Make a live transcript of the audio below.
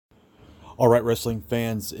All right, wrestling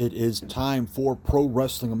fans, it is time for Pro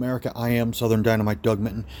Wrestling America. I am Southern Dynamite Doug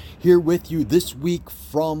Minton, here with you this week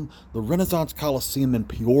from the Renaissance Coliseum in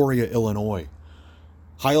Peoria, Illinois.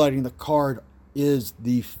 Highlighting the card is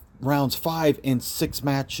the rounds 5 and 6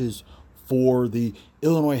 matches for the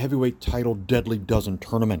Illinois Heavyweight Title Deadly Dozen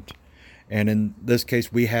Tournament. And in this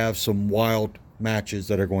case, we have some wild matches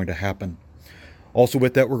that are going to happen. Also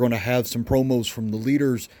with that, we're going to have some promos from the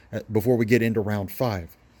leaders before we get into round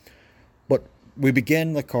 5. But we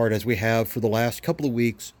begin the card as we have for the last couple of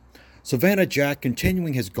weeks. Savannah Jack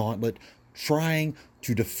continuing his gauntlet, trying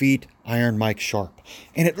to defeat Iron Mike Sharp.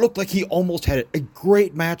 And it looked like he almost had a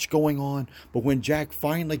great match going on, but when Jack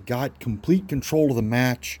finally got complete control of the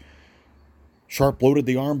match, Sharp loaded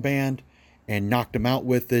the armband and knocked him out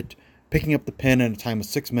with it, picking up the pin in a time of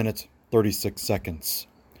 6 minutes, 36 seconds.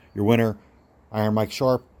 Your winner, Iron Mike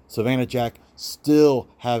Sharp. Savannah Jack still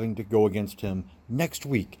having to go against him next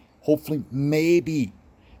week. Hopefully, maybe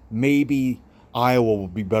Iowa will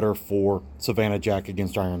be better for Savannah Jack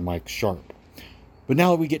against Iron Mike Sharp. But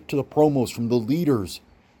now that we get to the promos from the leaders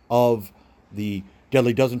of the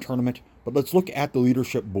Deadly Dozen tournament, but let's look at the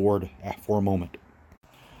leadership board for a moment.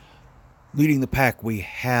 Leading the pack, we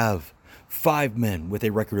have 5 men with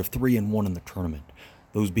a record of 3-1 in the tournament.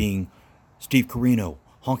 Those being Steve Corino,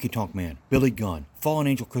 Honky Tonk Man, Billy Gunn, Fallen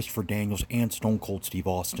Angel Christopher Daniels, and Stone Cold Steve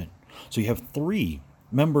Austin. So you have 3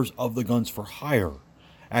 members of the Guns for Hire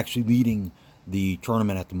actually leading the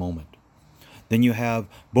tournament at the moment. Then you have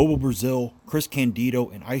Bobo Brazil, Chris Candido,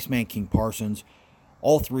 and Iceman King Parsons,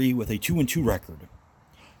 all 3 with a 2-2 record.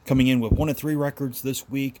 Coming in with 1-3 records this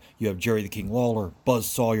week, you have Jerry the King Lawler, Buzz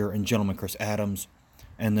Sawyer, and Gentleman Chris Adams.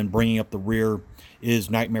 And then bringing up the rear is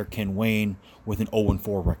Nightmare Ken Wayne with an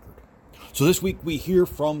 0-4 record. So this week we hear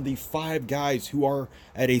from the 5 guys who are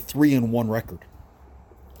at a 3-1 record.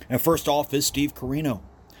 And first off is Steve Corino.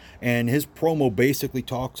 And his promo basically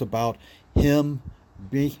talks about him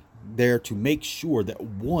being there to make sure that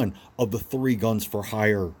one of the 3 Guns for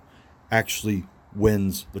Hire actually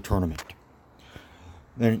wins the tournament.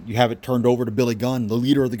 Then you have it turned over to Billy Gunn, the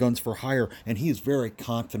leader of the Guns for Hire, and he is very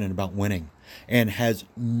confident about winning and has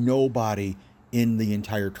nobody in the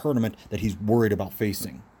entire tournament that he's worried about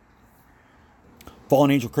facing.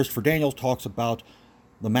 Fallen Angel Christopher Daniels talks about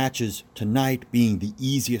the matches tonight being the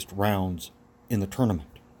easiest rounds in the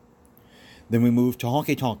tournament. Then we move to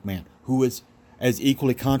Honky Tonk Man, who is as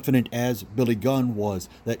equally confident as Billy Gunn was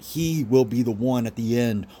that he will be the one at the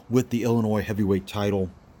end with the Illinois Heavyweight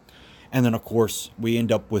title. And then, of course, we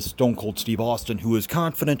end up with Stone Cold Steve Austin, who is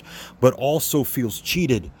confident but also feels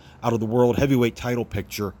cheated out of the World Heavyweight title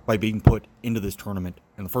picture by being put into this tournament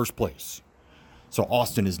in the first place. So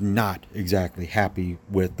Austin is not exactly happy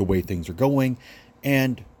with the way things are going,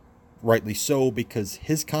 and rightly so, because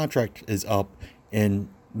his contract is up in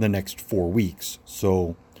the next 4 weeks.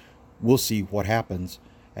 So we'll see what happens,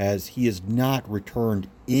 as he has not returned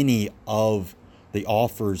any of the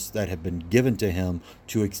offers that have been given to him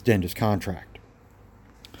to extend his contract.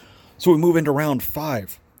 So we move into round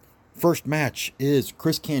 5. First match is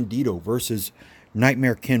Chris Candido versus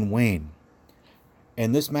Nightmare Ken Wayne.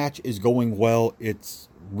 And this match is going well. It's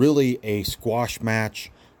really a squash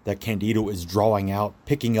match that Candido is drawing out,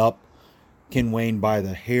 picking up Ken Wayne by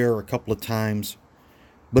the hair a couple of times.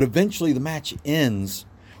 But eventually the match ends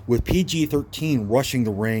with PG-13 rushing the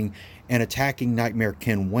ring and attacking Nightmare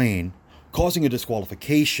Ken Wayne, causing a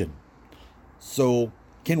disqualification. So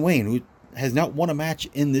Ken Wayne, who has not won a match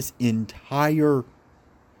in this entire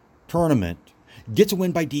tournament, gets a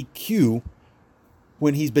win by DQ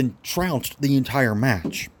when he's been trounced the entire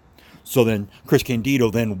match. So then Chris Candido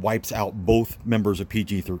then wipes out both members of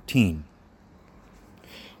PG-13.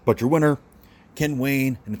 But your winner, Ken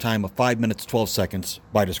Wayne, in a time of 5 minutes, 12 seconds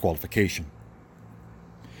by disqualification.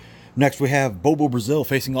 Next we have Bobo Brazil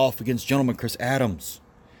facing off against Gentleman Chris Adams.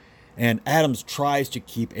 And Adams tries to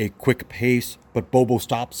keep a quick pace, but Bobo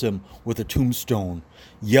stops him with a tombstone,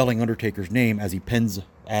 yelling Undertaker's name as he pins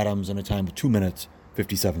Adams in a time of 2 minutes,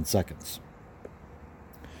 57 seconds.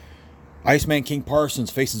 Iceman King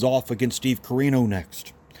Parsons faces off against Steve Corino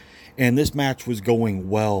next. And this match was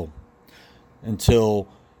going well until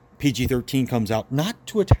PG-13 comes out, not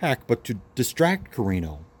to attack, but to distract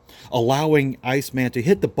Corino, allowing Iceman to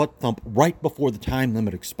hit the butt thump right before the time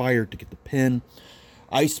limit expired to get the pin.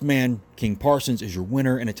 Iceman King Parsons is your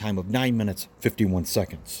winner in a time of 9 minutes, 51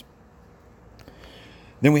 seconds.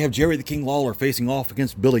 Then we have Jerry the King Lawler facing off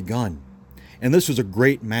against Billy Gunn. And this was a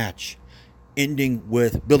great match, ending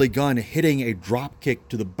with Billy Gunn hitting a drop kick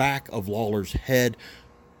to the back of Lawler's head,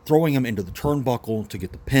 throwing him into the turnbuckle to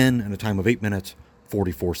get the pin in a time of 8 minutes,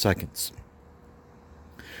 44 seconds.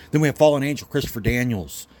 Then we have Fallen Angel Christopher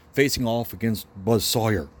Daniels facing off against Buzz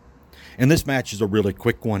Sawyer. And this match is a really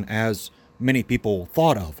quick one, as many people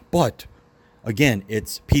thought of. But, again,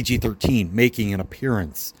 it's PG-13 making an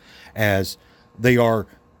appearance, as they are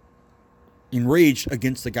enraged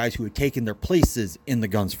against the guys who had taken their places in the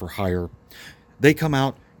Guns for Hire. They come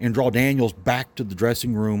out and draw Daniels back to the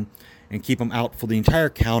dressing room and keep him out for the entire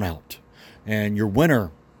countout. And your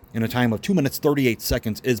winner in a time of 2 minutes 38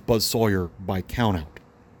 seconds is Buzz Sawyer by countout.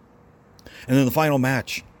 And then the final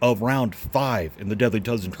match of round 5 in the Deadly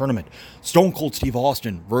Dozen tournament, Stone Cold Steve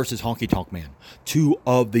Austin versus Honky Tonk Man, two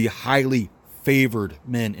of the highly favored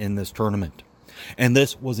men in this tournament. And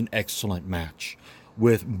this was an excellent match,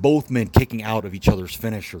 with both men kicking out of each other's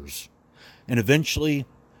finishers. And eventually,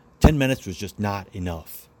 10 minutes was just not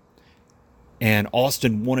enough. And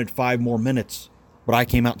Austin wanted 5 more minutes, but I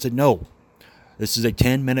came out and said, no, this is a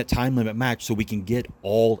 10-minute time limit match so we can get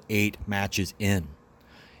all 8 matches in.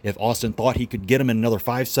 If Austin thought he could get him in another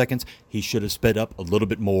 5 seconds, he should have sped up a little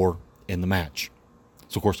bit more in the match.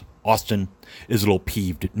 So, of course, Austin is a little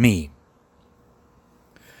peeved at me.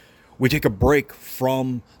 We take a break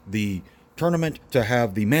from the tournament to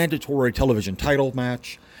have the mandatory television title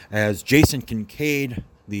match, as Jason Kincaid,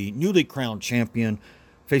 the newly crowned champion,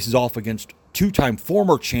 faces off against 2-time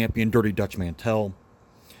former champion Dirty Dutch Mantell.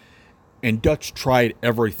 And Dutch tried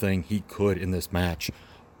everything he could in this match,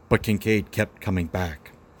 but Kincaid kept coming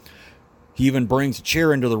back. He even brings a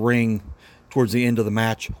chair into the ring towards the end of the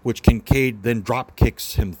match, which Kincaid then drop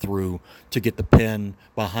kicks him through to get the pin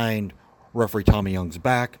behind referee Tommy Young's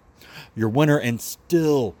back. Your winner and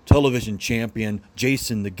still television champion,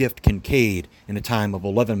 Jason the Gift Kincaid, in a time of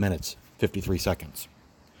 11 minutes, 53 seconds.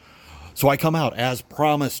 So I come out, as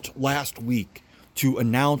promised last week, to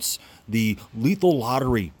announce the Lethal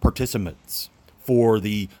Lottery participants for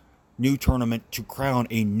the new tournament to crown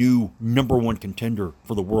a new #1 contender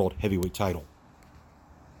for the World Heavyweight title.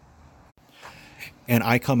 And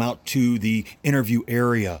I come out to the interview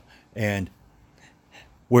area, and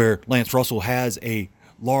where Lance Russell has a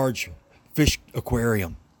large fish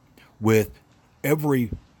aquarium with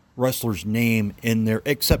every wrestler's name in there,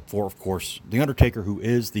 except for, of course, The Undertaker, who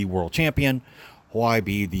is the world champion. Why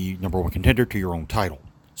be the #1 contender to your own title?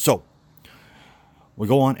 So we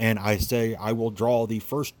go on, and I say I will draw the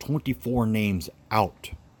first 24 names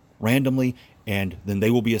out randomly, and then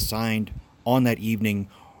they will be assigned on that evening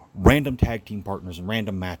random tag team partners and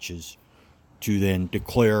random matches to then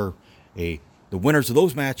declare the winners of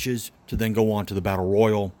those matches to then go on to the Battle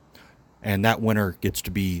Royal, and that winner gets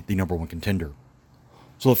to be the #1 contender.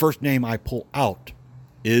 So the first name I pull out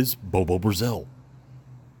is Bobo Brazil.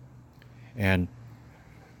 And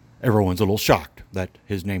everyone's a little shocked that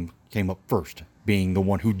his name came up first, being the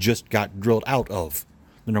one who just got drilled out of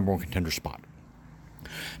the #1 contender spot.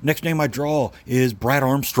 Next name I draw is Brad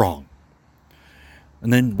Armstrong.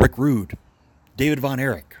 And then Rick Rude, David Von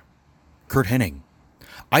Erich, Kurt Hennig,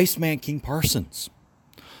 Iceman King Parsons,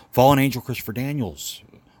 Fallen Angel Christopher Daniels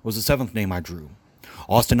was the 7th name I drew.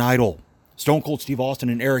 Austin Idol, Stone Cold Steve Austin,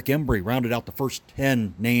 and Eric Embry rounded out the first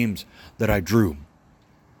 10 names that I drew.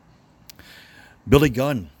 Billy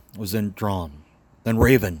Gunn was then drawn, then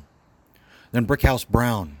Raven, then Brickhouse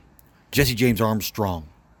Brown, Jesse James Armstrong,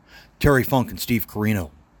 Terry Funk, and Steve Corino.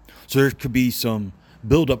 So there could be some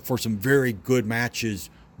build-up for some very good matches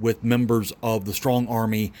with members of the Strong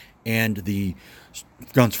Army and the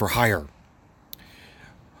Guns for Hire.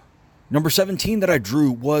 Number 17 that I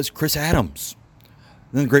drew was Chris Adams.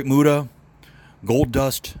 Then Great Muta,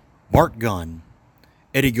 Goldust, Bart Gunn,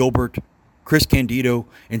 Eddie Gilbert, Chris Candido,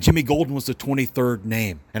 and Jimmy Golden was the 23rd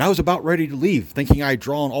name. And I was about ready to leave, thinking I had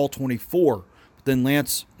drawn all 24. But then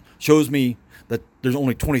Lance shows me that there's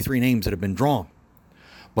only 23 names that have been drawn.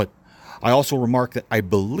 But I also remark that I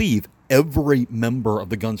believe every member of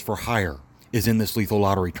the Guns for Hire is in this Lethal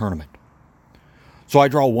Lottery tournament. So I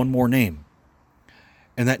draw one more name,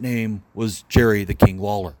 and that name was Jerry the King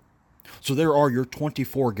Lawler. So there are your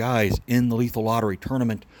 24 guys in the Lethal Lottery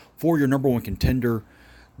tournament for your #1 contender.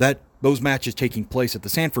 Those matches taking place at the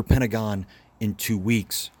Sanford Pentagon in 2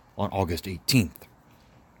 weeks on August 18th.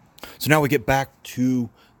 So now we get back to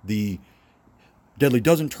the Deadly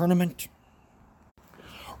Dozen tournament.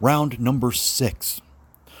 Round number 6.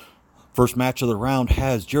 First match of the round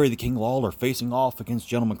has Jerry the King Lawler facing off against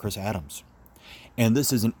Gentleman Chris Adams. And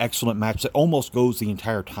this is an excellent match that almost goes the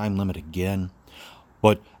entire time limit again.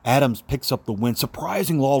 But Adams picks up the win,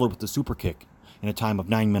 surprising Lawler with the super kick in a time of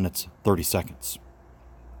 9 minutes, 30 seconds.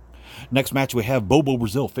 Next match we have Bobo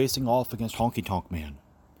Brazil facing off against Honky Tonk Man.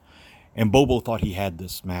 And Bobo thought he had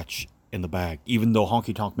this match in the bag, even though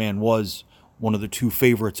Honky Tonk Man was one of the 2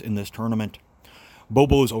 favorites in this tournament.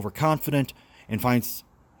 Bobo is overconfident and finds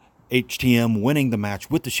HTM winning the match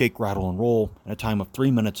with the shake, rattle, and roll in a time of 3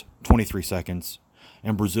 minutes, 23 seconds.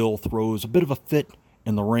 And Brazil throws a bit of a fit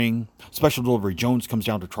in the ring. Special Delivery Jones comes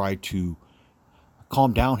down to try to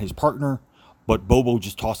calm down his partner, but Bobo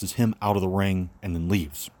just tosses him out of the ring and then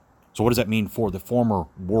leaves. So what does that mean for the former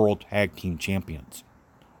World Tag Team Champions?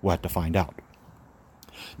 We'll have to find out.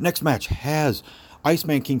 Next match has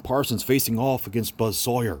Iceman King Parsons facing off against Buzz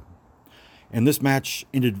Sawyer. And this match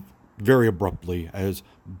ended very abruptly as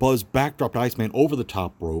Buzz backdropped Iceman over the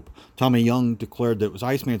top rope. Tommy Young declared that it was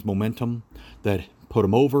Iceman's momentum that put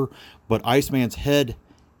him over, but Iceman's head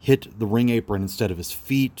hit the ring apron instead of his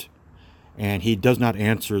feet, and he does not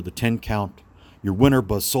answer the 10 count. Your winner,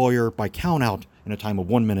 Buzz Sawyer, by count out in a time of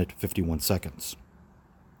 1 minute, 51 seconds.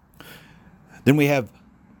 Then we have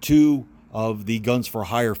two of the Guns for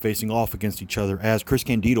Hire facing off against each other as Chris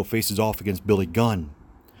Candido faces off against Billy Gunn.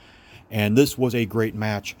 And this was a great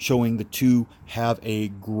match, showing the two have a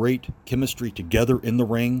great chemistry together in the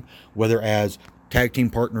ring, whether as tag team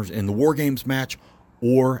partners in the War Games match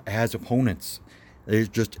or as opponents. It is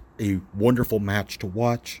just a wonderful match to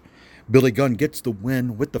watch. Billy Gunn gets the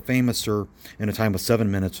win with the Famouser in a time of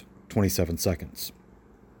 7 minutes, 27 seconds.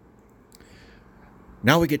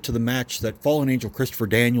 Now we get to the match that Fallen Angel Christopher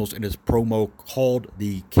Daniels in his promo called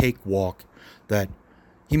the Cakewalk, that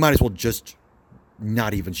he might as well just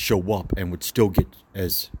not even show up and would still get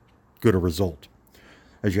as good a result.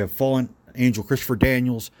 As you have Fallen Angel Christopher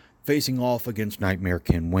Daniels facing off against Nightmare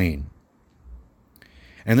Ken Wayne.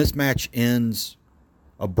 And this match ends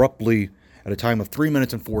abruptly at a time of 3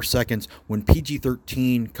 minutes and 4 seconds when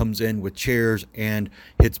PG-13 comes in with chairs and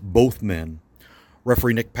hits both men.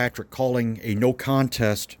 Referee Nick Patrick calling a no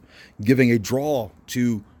contest, giving a draw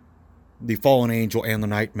to the Fallen Angel and the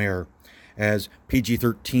Nightmare as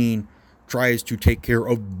PG-13 tries to take care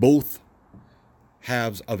of both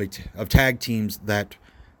halves of tag teams that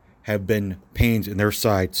have been pains in their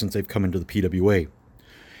side since they've come into the PWA.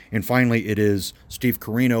 And finally, it is Steve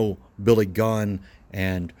Corino, Billy Gunn,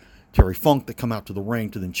 and Terry Funk that come out to the ring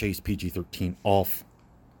to then chase PG-13 off.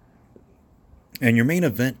 And your main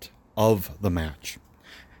event of the match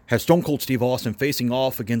has Stone Cold Steve Austin facing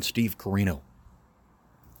off against Steve Corino.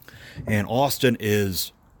 And Austin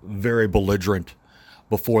is very belligerent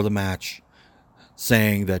before the match,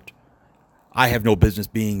 saying that I have no business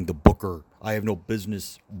being the booker. I have no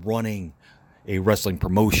business running a wrestling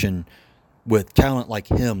promotion with talent like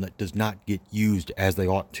him that does not get used as they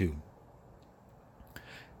ought to.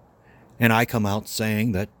 And I come out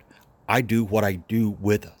saying that I do what I do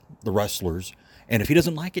with the wrestlers, and if he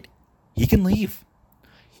doesn't like it, he can leave.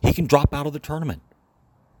 He can drop out of the tournament,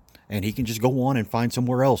 and he can just go on and find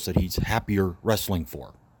somewhere else that he's happier wrestling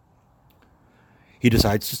for. He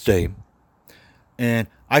decides to stay, and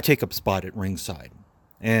I take up a spot at ringside.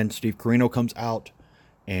 And Steve Corino comes out,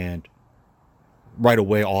 and right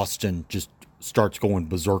away Austin just starts going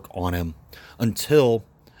berserk on him until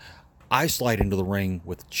I slide into the ring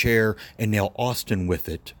with a chair and nail Austin with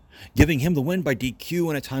it, giving him the win by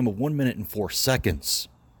DQ in a time of 1 minute and 4 seconds.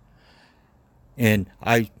 And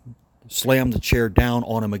I slam the chair down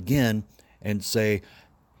on him again and say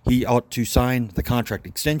he ought to sign the contract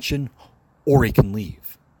extension or he can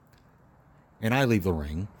leave. And I leave the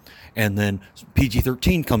ring. And then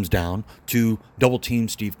PG-13 comes down to double team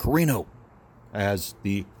Steve Corino as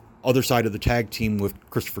the other side of the tag team with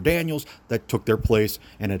Christopher Daniels that took their place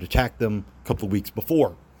and had attacked them a couple of weeks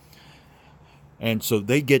before. And so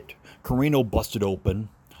they get Corino busted open.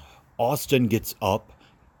 Austin gets up.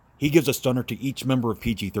 He gives a stunner to each member of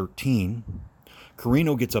PG-13.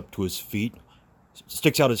 Corino gets up to his feet,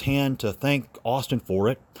 sticks out his hand to thank Austin for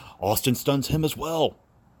it. Austin stuns him as well.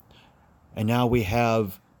 And now we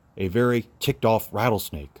have a very ticked off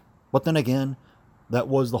Rattlesnake. But then again, that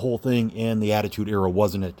was the whole thing in the Attitude Era,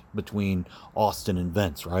 wasn't it? Between Austin and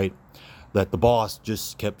Vince, right? That the boss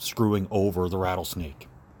just kept screwing over the Rattlesnake.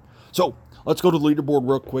 So, let's go to the leaderboard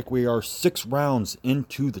real quick. We are 6 rounds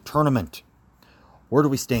into the tournament. Where do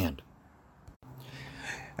we stand?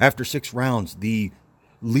 After 6 rounds, the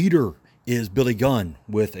leader is Billy Gunn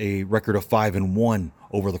with a record of 5-1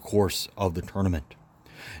 over the course of the tournament.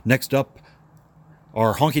 Next up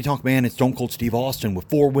are Honky Tonk Man and Stone Cold Steve Austin with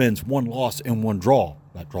 4 wins, 1 loss, and 1 draw.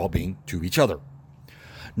 That draw being to each other.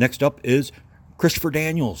 Next up is Christopher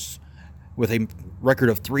Daniels with a record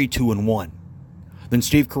of 3-2-1. Then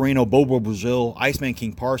Steve Corino, Bobo Brazil, Iceman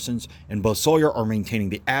King Parsons, and Buzz Sawyer are maintaining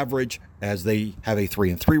the average as they have a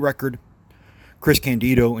 3-3 record. Chris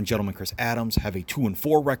Candido and Gentleman Chris Adams have a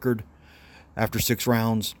 2-4 record after 6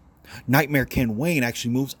 rounds. Nightmare Ken Wayne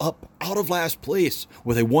actually moves up out of last place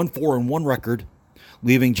with a 1-4-1 record,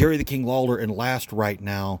 leaving Jerry the King Lawler in last right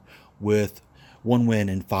now with 1 win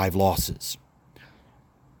and 5 losses.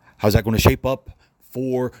 How's that going to shape up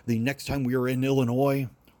for the next time we are in Illinois?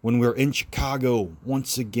 When we're in Chicago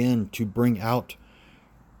once again to bring out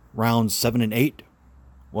rounds 7 and 8?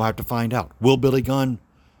 We'll have to find out. Will Billy Gunn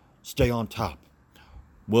stay on top?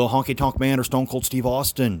 Will Honky Tonk Man or Stone Cold Steve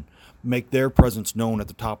Austin make their presence known at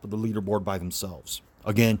the top of the leaderboard by themselves?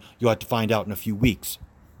 Again, you'll have to find out in a few weeks.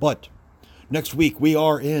 But next week we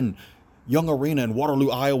are in Young Arena in Waterloo,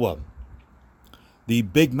 Iowa. The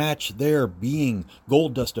big match there being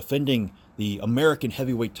Goldust defending the American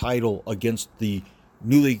heavyweight title against the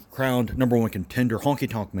newly crowned number 1 contender, Honky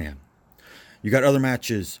Tonk Man. You got other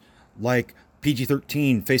matches like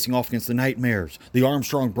PG-13 facing off against the Nightmares, the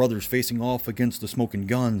Armstrong brothers facing off against the Smoking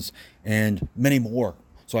Guns, and many more.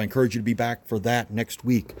 So I encourage you to be back for that next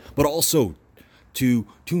week. But also to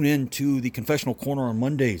tune in to the Confessional Corner on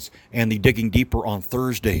Mondays and the Digging Deeper on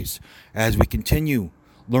Thursdays as we continue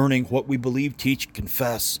learning what we believe, teach,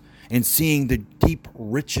 confess, and seeing the deep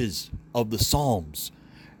riches of the Psalms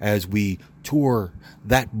as we tour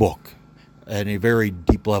that book at a very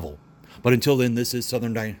deep level. But until then, this is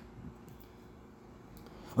Southern Dynamite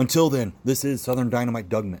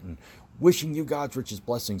Doug Minton, wishing you God's richest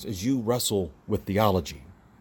blessings as you wrestle with theology.